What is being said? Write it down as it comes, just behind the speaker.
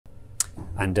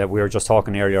And we were just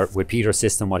talking earlier with Peter's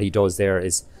system. What he does there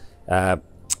is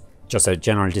just a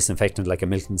general disinfectant, like a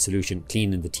milking solution,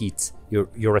 cleaning the teats. You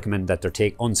recommend that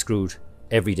they're unscrewed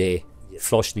every day,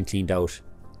 flushed and cleaned out,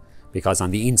 because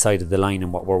on the inside of the line,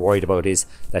 and what we're worried about is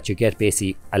that you get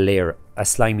basically a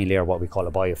slimy layer, what we call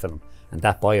a biofilm, and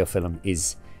that biofilm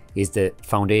is the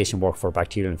foundation work for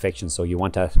bacterial infections. So you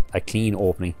want a clean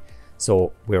opening.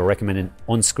 So we're recommending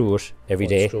unscrew it every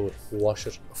day, wash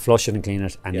it, flush it and clean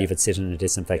it, and leave it sit in a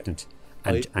disinfectant,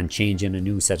 and change in a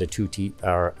new set of 2 teeth,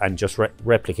 and just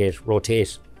rotate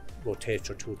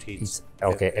your 2 teats.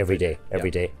 Okay, every day.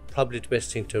 Probably the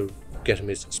best thing to get him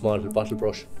is a small little bottle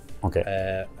brush,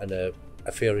 okay, and a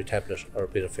fairy tablet or a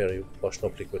bit of fairy washing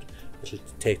up liquid. It'll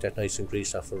take that nice and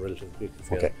grease off a relatively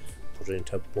quickly. Okay. Put it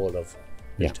into a bowl of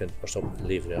milk tin or something and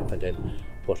leave it up, and then.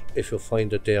 But if you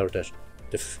find it there that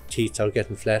the teeth are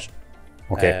getting flat,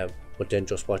 okay, but then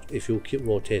just if you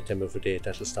rotate them every day,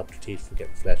 that'll stop the teeth from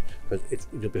getting flat, because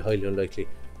it'll be highly unlikely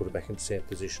to put it back in the same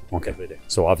position every day.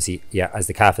 So obviously, as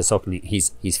the calf is suckling,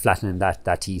 he's flattening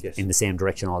that teeth in the same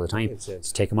direction all the time. So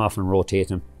take him off and rotate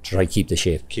him to try to keep the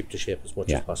shape. Keep the shape as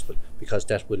much as possible, because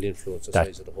that will influence the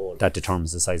size of the hole. That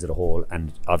determines the size of the hole,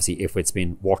 and obviously if it's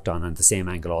been worked on at the same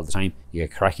angle all the time, you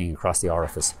get cracking across the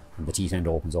orifice and the teeth end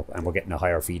opens up, and we're getting a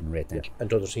higher feeding rate then. And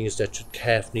the other thing is that your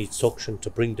calf needs suction to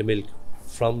bring the milk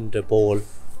from the bowl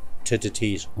to the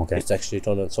teat. Okay. It's actually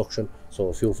done on suction. So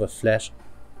if you have a flat,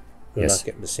 you're not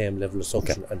getting the same level of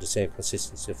suction and the same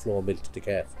consistency of flow of milk to the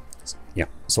calf. Yeah.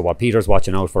 So what Peter's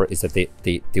watching out for is that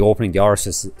the opening, the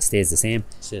orifice stays the same.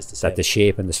 That the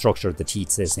shape and the structure of the teeth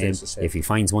stays the same. If he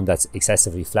finds one that's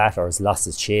excessively flat or has lost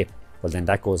its shape, well then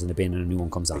that goes in the bin and a new one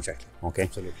comes on. Exactly. Okay.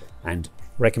 Absolutely. And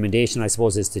recommendation, I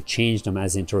suppose, is to change them,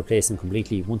 as in to replace them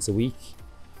completely once a week,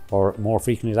 or more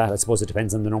frequently than that. I suppose it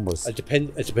depends on the numbers. It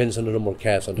depends on the number of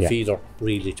calves, on the feeder,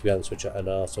 really, to be honest with you, and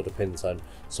also depends on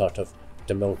sort of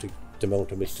the amount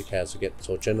of milk the calves are getting.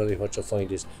 So generally what you'll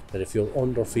find is that if you're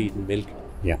underfeeding milk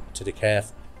to the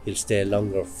calf, he'll stay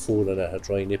longer fooling at a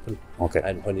dry nipple. Okay.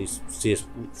 And when he stays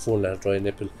fooling at a dry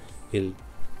nipple, he'll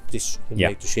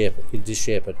make the shape, he'll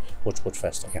dishape it much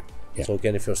faster. So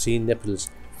again, if you're seeing nipples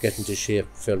getting to shape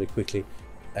fairly quickly,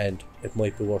 and it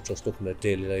might be worth just looking at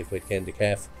daily life weight gain the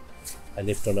calf, and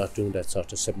if they're not doing that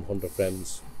sort of 700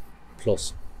 grams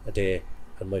plus a day,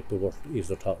 it might be worth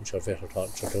either talking to your vet or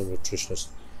talking to your nutritionist.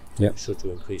 Should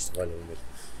you increase the volume of milk?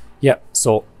 Yeah,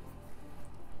 so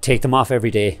take them off every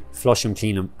day, flush them,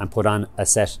 clean them, and put on a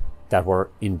set that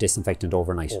were in disinfectant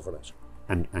overnight.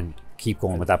 And keep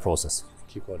going with that process.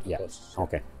 Keep going with the process.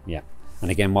 Okay, and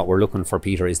again, what we're looking for,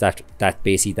 Peter, is that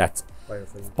basically that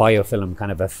biofilm,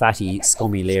 kind of a fatty,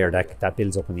 scummy layer that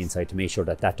builds up on the inside, to make sure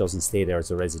that doesn't stay there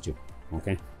as a residue.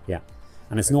 Okay,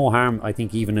 and it's no harm, I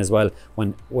think, even as well,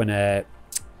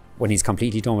 when he's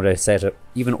completely done with a set,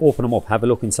 even open them up, have a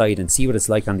look inside and see what it's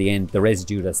like on the end, the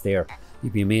residue that's there.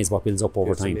 You'd be amazed what builds up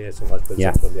over time. Amazing what builds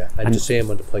up them, and the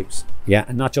same on the pipes. Yeah,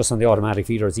 and not just on the automatic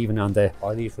feeders, even on the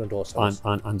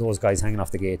on those guys hanging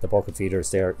off the gate, the bucket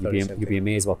feeders there, you'd be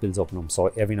amazed what builds up in them. So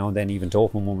every now and then, even to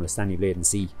open one with a standing blade and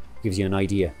see, gives you an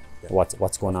idea of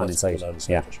what's going on inside.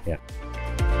 Yeah.